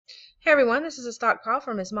Hey everyone, this is a stockpile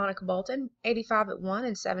from Miss Monica Bolton, 85 at 1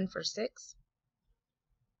 and 7 for 6.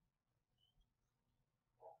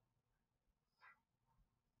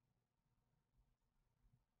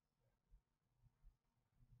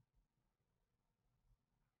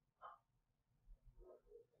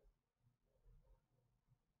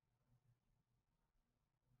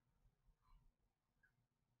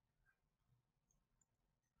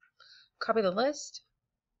 Copy the list.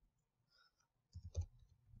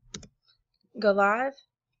 Go live.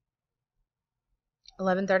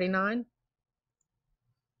 11:39.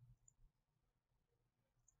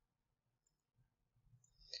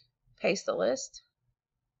 Paste the list.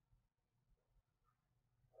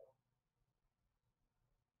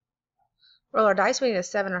 Roll our dice. We need a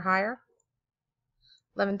 7 or higher.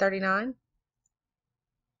 11:39.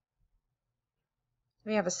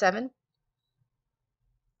 We have a 7.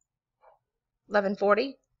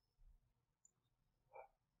 11:40.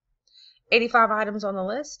 85 items on the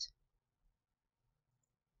list.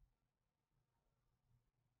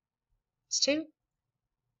 It's 2,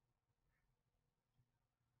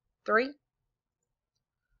 3,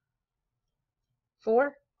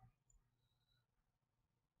 4,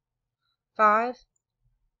 5,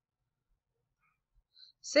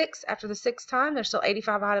 6. After the 6th time, there's still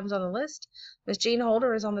 85 items on the list. Miss Jean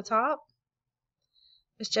Holder is on the top.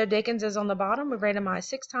 Miss Jo Dickens is on the bottom. We've randomized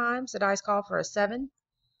 6 times. The dice call for a 7.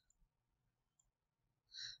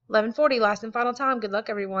 11:40, last and final time. Good luck,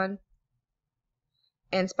 everyone.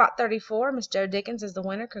 And spot 34, Miss Jo Dickens is the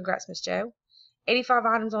winner. Congrats, Miss Jo. 85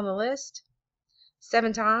 items on the list.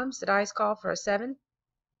 7 times. The dice call for a 7.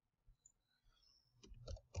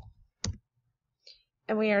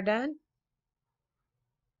 And we are done.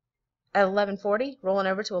 At 11:40, rolling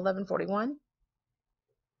over to 11:41.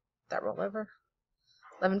 That roll over.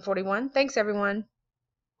 11:41. Thanks, everyone.